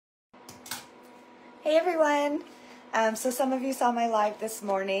Hey everyone! So some of you saw my live this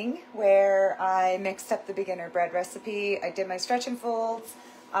morning where I mixed up the beginner bread recipe. I did my stretch and folds.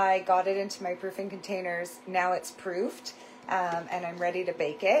 I got it into my proofing containers. Now it's proofed and I'm ready to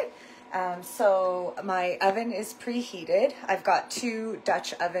bake it. So my oven is preheated. I've got 2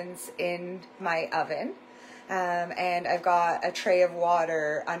 Dutch ovens in my oven. And I've got a tray of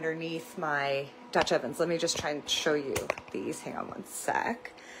water underneath my Dutch ovens. Let me just try and show you these. Hang on one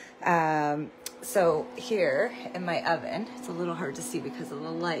sec. So here in my oven, it's a little hard to see because of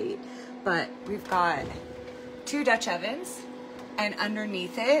the light, but we've got 2 Dutch ovens and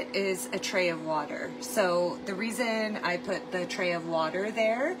underneath it is a tray of water. So the reason I put the tray of water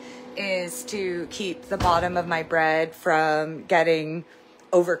there is to keep the bottom of my bread from getting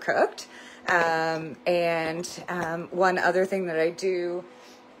overcooked. One other thing that I do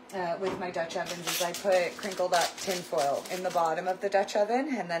with my Dutch ovens is I put crinkled up tin foil in the bottom of the Dutch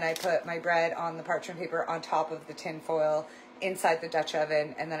oven, and then I put my bread on the parchment paper on top of the tin foil inside the Dutch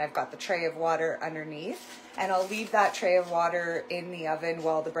oven, and then I've got the tray of water underneath, and I'll leave that tray of water in the oven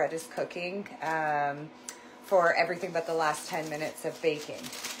while the bread is cooking for everything but the last 10 minutes of baking.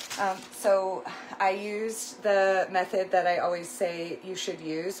 So I used the method that I always say you should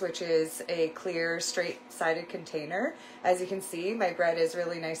use, which is a clear, straight-sided container. As you can see, my bread is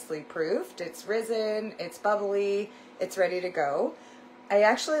really nicely proofed. It's risen, it's bubbly, it's ready to go. I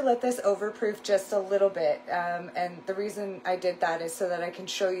actually let this overproof just a little bit, and the reason I did that is so that I can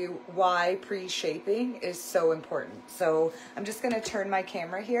show you why pre-shaping is so important. So I'm just going to turn my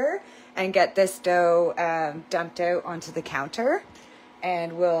camera here and get this dough dumped out onto the counter.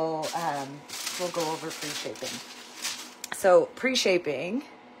 And we'll go over pre-shaping. So pre-shaping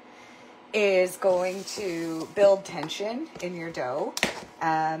is going to build tension in your dough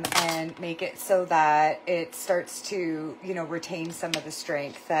and make it so that it starts to, retain some of the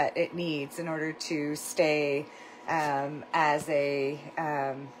strength that it needs in order to stay in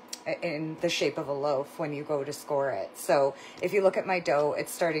the shape of a loaf when you go to score it. So if you look at my dough,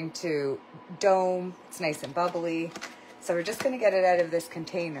 it's starting to dome. It's nice and bubbly. So we're just going to get it out of this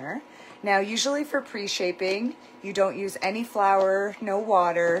container. Now, usually for pre-shaping, you don't use any flour, no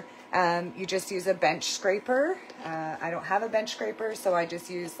water. You just use a bench scraper. I don't have a bench scraper, so I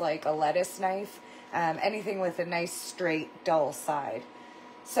just use like a lettuce knife, anything with a nice straight, dull side.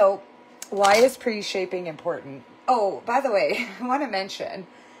 So why is pre-shaping important? Oh, by the way, I want to mention,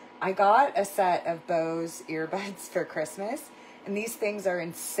 I got a set of Bose earbuds for Christmas. And these things are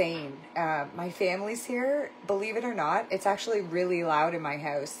insane. My family's here. Believe it or not, it's actually really loud in my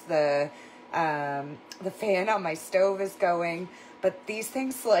house. The fan on my stove is going, but these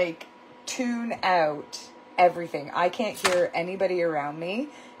things like tune out everything. I can't hear anybody around me,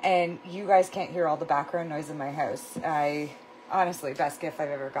 and you guys can't hear all the background noise in my house. Honestly, best gift I've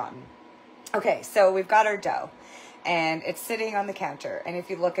ever gotten. Okay, so we've got our dough, and it's sitting on the counter. And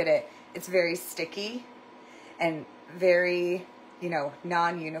if you look at it, it's very sticky and very,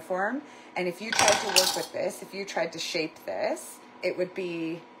 non-uniform. And if you tried to work with this, if you tried to shape this, it would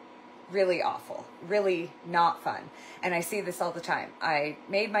be really awful, really not fun. And I see this all the time. I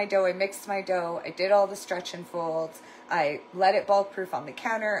made my dough, I mixed my dough, I did all the stretch and folds, I let it bulk proof on the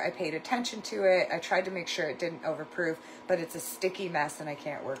counter, I paid attention to it, I tried to make sure it didn't overproof, but it's a sticky mess and I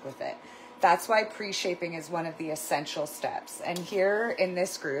can't work with it. That's why pre-shaping is one of the essential steps. And here in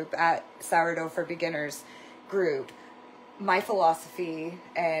this group, at Sourdough for Beginners group, my philosophy,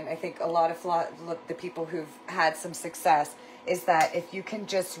 and I think a lot of the people who've had some success, is that if you can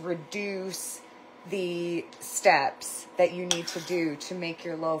just reduce the steps that you need to do to make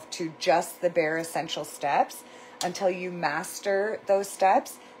your loaf to just the bare essential steps until you master those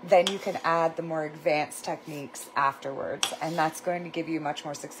steps, then you can add the more advanced techniques afterwards. And that's going to give you much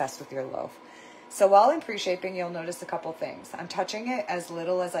more success with your loaf. So while I'm pre-shaping, you'll notice a couple things. I'm touching it as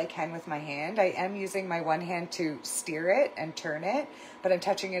little as I can with my hand. I am using my one hand to steer it and turn it, but I'm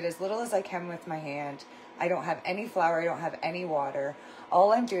touching it as little as I can with my hand. I don't have any flour, I don't have any water.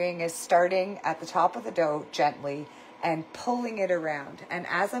 All I'm doing is starting at the top of the dough gently and pulling it around. And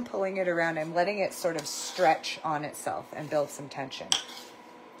as I'm pulling it around, I'm letting it sort of stretch on itself and build some tension.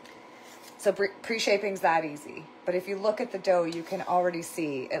 So pre-shaping's that easy. But if you look at the dough, you can already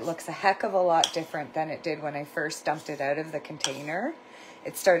see it looks a heck of a lot different than it did when I first dumped it out of the container.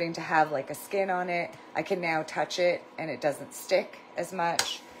 It's starting to have like a skin on it. I can now touch it and it doesn't stick as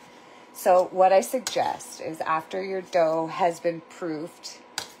much. So what I suggest is after your dough has been proofed,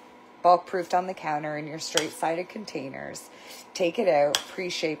 bulk proofed on the counter in your straight-sided containers, take it out,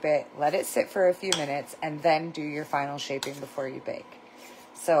 pre-shape it, let it sit for a few minutes, and then do your final shaping before you bake.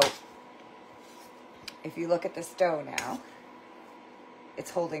 So if you look at this dough now, it's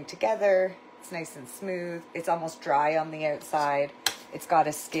holding together, It's nice and smooth. It's almost dry on the outside. It's got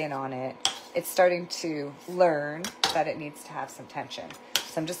a skin on it. It's starting to learn that it needs to have some tension.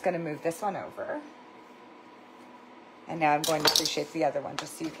 So I'm just going to move this one over. And now I'm going to reshape the other one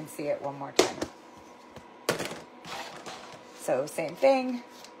just so you can see it one more time. So same thing.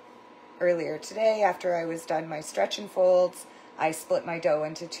 Earlier today, after I was done my stretch and folds, I split my dough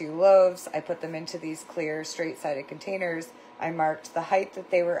into 2 loaves. I put them into these clear straight-sided containers. I marked the height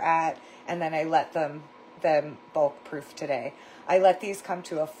that they were at, and then I let them bulk proof today. I let these come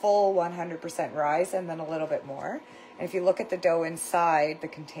to a full 100% rise and then a little bit more. And if you look at the dough inside the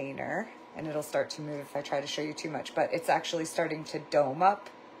container, and it'll start to move if I try to show you too much, but it's actually starting to dome up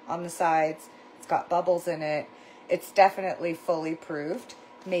on the sides. It's got bubbles in it. It's definitely fully proofed,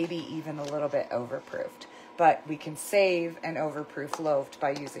 maybe even a little bit overproofed. But we can save an overproof loaf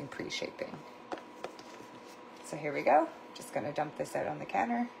by using pre-shaping. So here we go. Just going to dump this out on the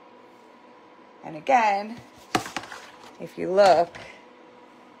counter. And again, if you look,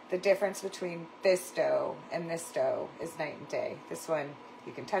 the difference between this dough and this dough is night and day. This one,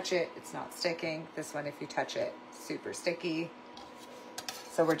 you can touch it, it's not sticking. This one, if you touch it, super sticky.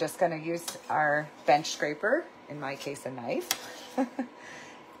 So we're just going to use our bench scraper, in my case a knife,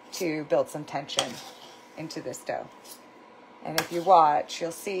 to build some tension into this dough. And if you watch,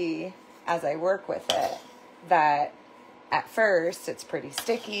 you'll see as I work with it that at first it's pretty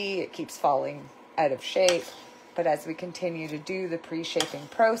sticky, it keeps falling out of shape, but as we continue to do the pre-shaping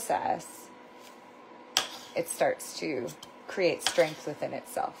process, it starts to create strength within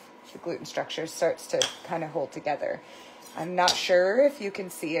itself. The gluten structure starts to kind of hold together. I'm not sure if you can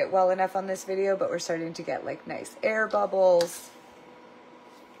see it well enough on this video, but we're starting to get like nice air bubbles.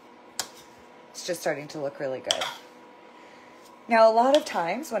 It's just starting to look really good. Now, a lot of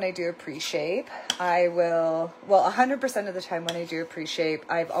times when I do a pre-shape, I will, well, 100% of the time when I do a pre-shape,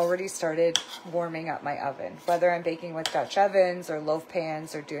 I've already started warming up my oven. Whether I'm baking with Dutch ovens or loaf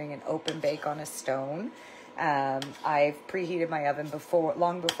pans or doing an open bake on a stone, I've preheated my oven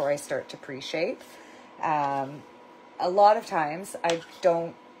long before I start to pre-shape. A lot of times I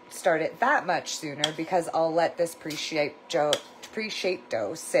don't start it that much sooner because I'll let this pre-shaped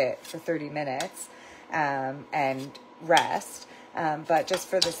dough sit for 30 minutes and rest. But just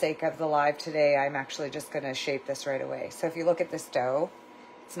for the sake of the live today, I'm actually just going to shape this right away. So if you look at this dough,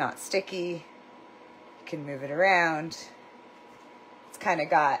 it's not sticky. You can move it around. It's kind of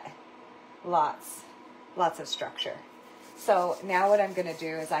got lots of structure. So now what I'm going to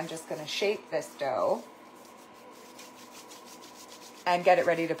do is I'm just going to shape this dough and get it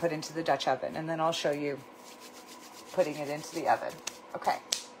ready to put into the Dutch oven. And then I'll show you putting it into the oven. Okay.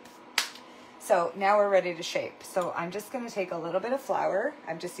 So now we're ready to shape. So I'm just going to take a little bit of flour.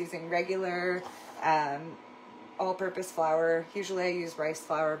 I'm just using regular all-purpose flour. Usually I use rice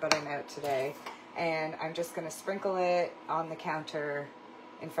flour, but I'm out today. And I'm just going to sprinkle it on the counter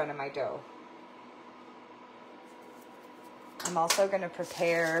in front of my dough. I'm also going to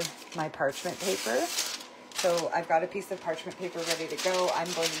prepare my parchment paper. So I've got a piece of parchment paper ready to go.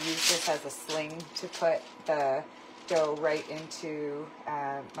 I'm going to use this as a sling to put the dough right into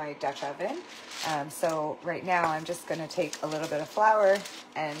my Dutch oven. So right now I'm just going to take a little bit of flour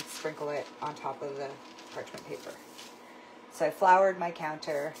and sprinkle it on top of the parchment paper. So I floured my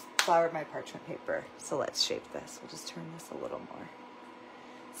counter, floured my parchment paper. So let's shape this. We'll just turn this a little more.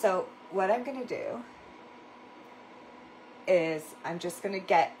 So what I'm going to do is I'm just going to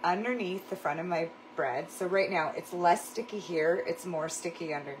get underneath the front of my bread. So right now it's less sticky here, it's more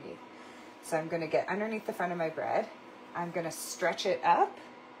sticky underneath. So I'm going to get underneath the front of my bread. I'm going to stretch it up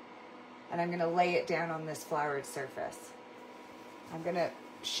and I'm going to lay it down on this floured surface. I'm going to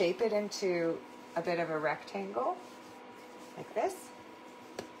shape it into a bit of a rectangle like this.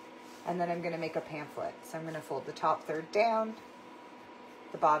 And then I'm going to make a pamphlet. So I'm going to fold the top third down,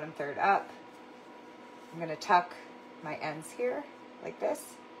 the bottom third up. I'm going to tuck my ends here like this.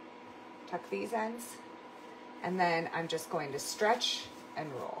 Tuck these ends. And then I'm just going to stretch and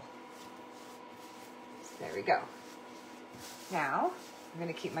roll. So there we go. Now, I'm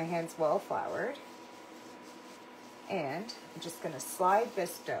going to keep my hands well floured. And I'm just going to slide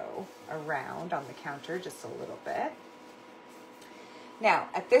this dough around on the counter just a little bit. Now,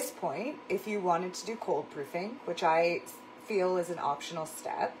 at this point, if you wanted to do cold proofing, which I feel is an optional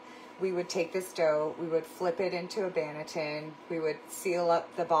step, we would take this dough, we would flip it into a banneton, we would seal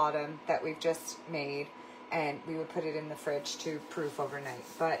up the bottom that we've just made, and we would put it in the fridge to proof overnight.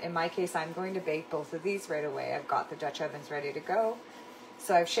 But in my case, I'm going to bake both of these right away. I've got the Dutch ovens ready to go.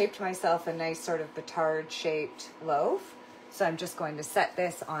 So I've shaped myself a nice sort of batard-shaped loaf. So I'm just going to set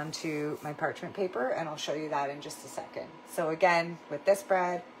this onto my parchment paper, and I'll show you that in just a second. So again, with this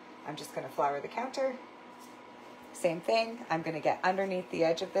bread, I'm just going to flour the counter. Same thing. I'm going to get underneath the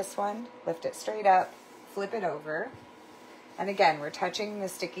edge of this one, lift it straight up, flip it over. And again, we're touching the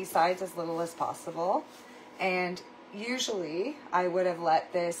sticky sides as little as possible. And usually I would have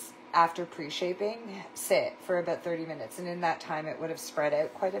let this, after pre-shaping, sit for about 30 minutes. And in that time, it would have spread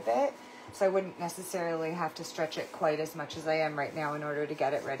out quite a bit. So I wouldn't necessarily have to stretch it quite as much as I am right now in order to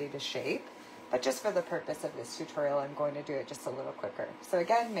get it ready to shape. But just for the purpose of this tutorial, I'm going to do it just a little quicker. So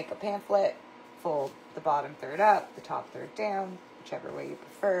again, make a pamphlet, fold the bottom third up, the top third down, whichever way you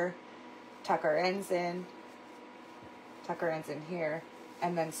prefer. Tuck our ends in here,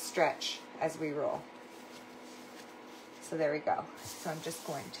 and then stretch as we roll. So there we go. So I'm just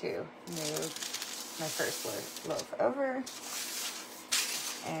going to move my first loaf over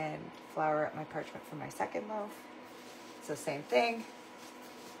and flour up my parchment for my second loaf. So same thing.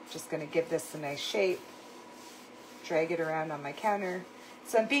 Just going to give this a nice shape, drag it around on my counter.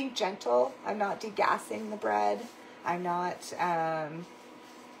 So I'm being gentle. I'm not degassing the bread. I'm not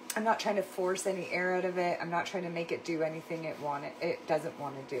trying to force any air out of it. I'm not trying to make it do anything it doesn't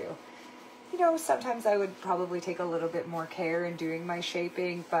want to do. You know, sometimes I would probably take a little bit more care in doing my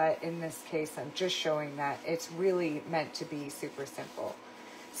shaping, but in this case, I'm just showing that it's really meant to be super simple.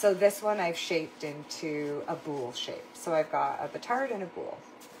 So this one I've shaped into a boule shape. So I've got a batard and a boule.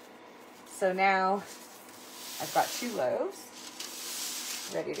 So now I've got 2 loaves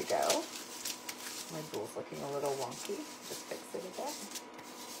ready to go. My boule's looking a little wonky. Just fix it a bit.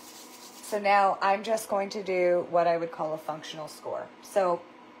 So now I'm just going to do what I would call a functional score. So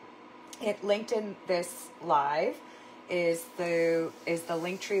it linked in this live is the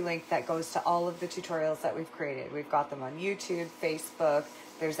Linktree link that goes to all of the tutorials that we've created. We've got them on YouTube, Facebook.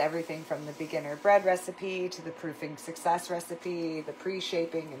 There's everything from the beginner bread recipe to the proofing success recipe, the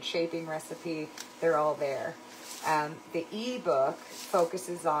pre-shaping and shaping recipe. They're all there. The ebook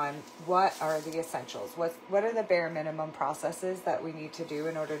focuses on what are the essentials, what are the bare minimum processes that we need to do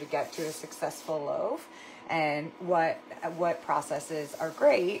in order to get to a successful loaf, and what processes are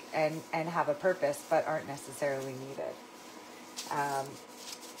great and have a purpose but aren't necessarily needed.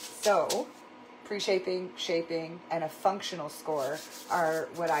 So pre-shaping, shaping, and a functional score are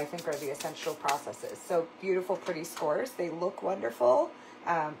what I think are the essential processes. So beautiful, pretty scores, they look wonderful,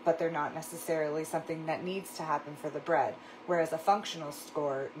 but they're not necessarily something that needs to happen for the bread, whereas a functional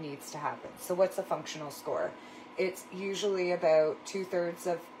score needs to happen. So what's a functional score? It's usually about 2/3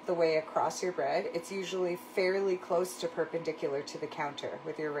 of the way across your bread. It's usually fairly close to perpendicular to the counter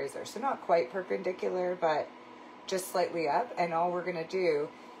with your razor. So not quite perpendicular, but just slightly up. And all we're going to do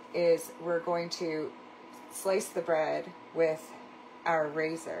is we're going to slice the bread with our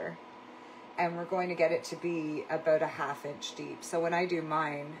razor, and we're going to get it to be about a 1/2 inch deep. So when I do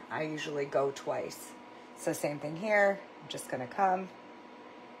mine, I usually go twice. So same thing here. I'm just going to come,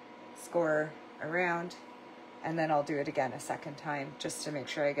 score around, and then I'll do it again a second time just to make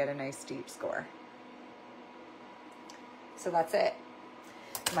sure I get a nice deep score. So that's it.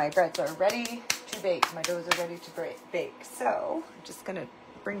 My breads are ready to bake. My doughs are ready to bake. So I'm just going to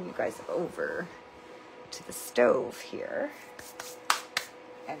bring you guys over to the stove here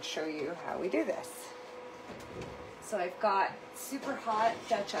and show you how we do this. So I've got super hot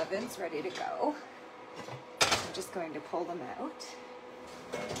Dutch ovens ready to go. I'm just going to pull them out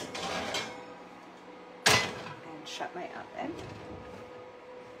and shut my oven.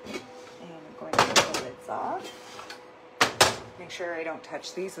 And I'm going to take the lids off. Make sure I don't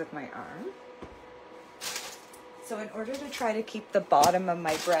touch these with my arm. So in order to try to keep the bottom of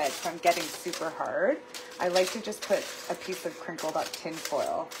my bread from getting super hard, I like to just put a piece of crinkled up tin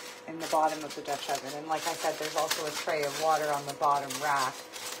foil in the bottom of the Dutch oven. And like I said, there's also a tray of water on the bottom rack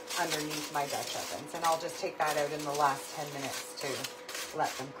underneath my Dutch ovens. And I'll just take that out in the last 10 minutes to let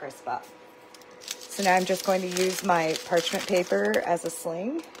them crisp up. So now I'm just going to use my parchment paper as a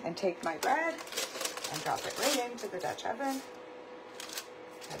sling and take my bread and drop it right into the Dutch oven.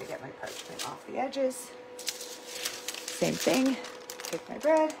 Try to get my parchment off the edges. Same thing, take my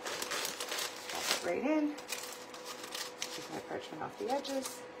bread, drop it right in, take my parchment off the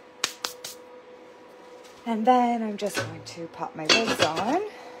edges, and then I'm just going to pop my lids on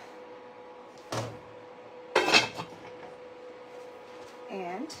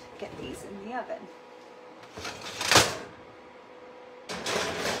and get these in the oven.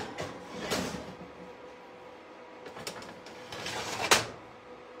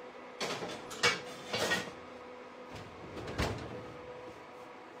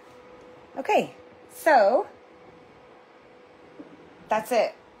 Okay, so that's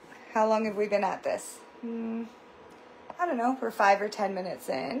it. How long have we been at this? I don't know, we're 5 or 10 minutes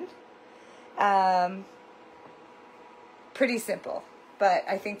in. Pretty simple. but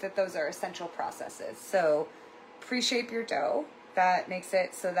I think that those are essential processes. So pre-shape your dough. That makes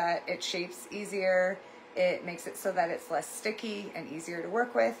it so that it shapes easier. It makes it so that it's less sticky and easier to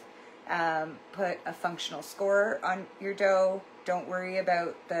work with. Put a functional score on your dough. Don't worry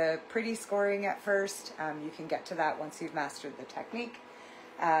about the pretty scoring at first. You can get to that once you've mastered the technique.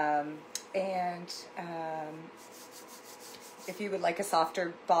 If you would like a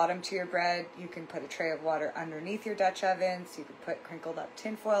softer bottom to your bread, you can put a tray of water underneath your Dutch ovens. You could put crinkled up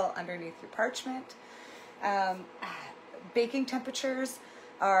tinfoil underneath your parchment. Baking temperatures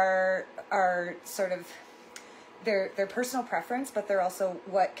are sort of, they're personal preference, but they're also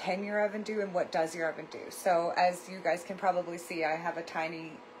what can your oven do and what does your oven do. So as you guys can probably see, I have a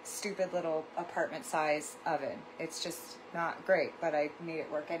tiny, stupid little apartment size oven. It's just not great, but I made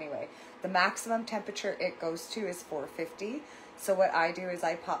it work anyway. The maximum temperature it goes to is 450. So what I do is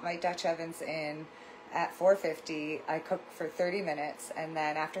I pop my Dutch ovens in at 450. I cook for 30 minutes, and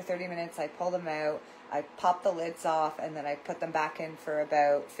then after 30 minutes I pull them out, I pop the lids off, and then I put them back in for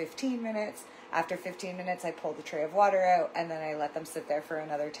about 15 minutes. After 15 minutes, I pull the tray of water out, and then I let them sit there for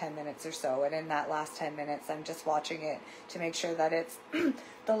another 10 minutes or so. And in that last 10 minutes, I'm just watching it to make sure that it's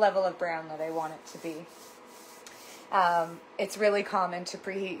the level of brown that I want it to be. It's really common to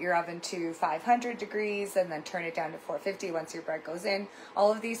preheat your oven to 500 degrees and then turn it down to 450 once your bread goes in.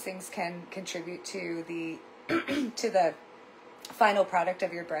 All of these things can contribute to the to the final product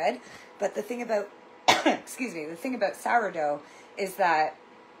of your bread. But the thing about excuse me, the thing about sourdough is that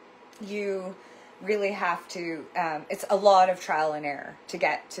you really have to, it's a lot of trial and error to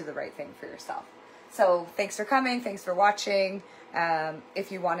get to the right thing for yourself. So thanks for coming. Thanks for watching.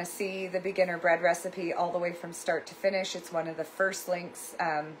 If you want to see the beginner bread recipe all the way from start to finish, it's one of the first links.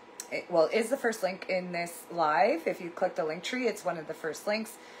 It is the first link in this live. If you click the link tree, it's one of the first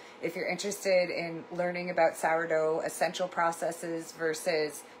links. If you're interested in learning about sourdough essential processes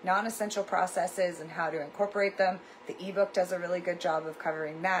versus non-essential processes and how to incorporate them, the ebook does a really good job of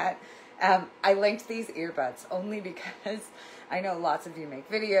covering that. I linked these earbuds only because I know lots of you make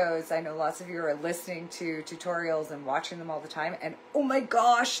videos. I know lots of you are listening to tutorials and watching them all the time. And oh my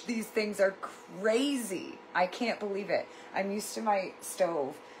gosh, these things are crazy. I can't believe it. I'm used to my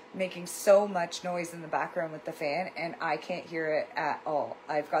stove making so much noise in the background with the fan, and I can't hear it at all.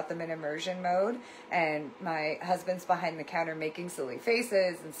 I've got them in immersion mode, and my husband's behind the counter making silly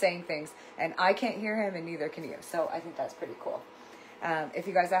faces and saying things, and I can't hear him, and neither can you. So I think that's pretty cool. If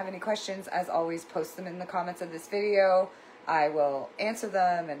you guys have any questions, as always, post them in the comments of this video. I will answer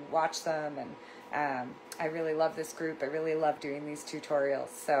them and watch them, and I really love this group. I really love doing these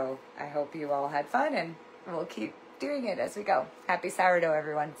tutorials. So I hope you all had fun, and we'll keep doing it as we go. Happy sourdough,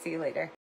 everyone. See you later.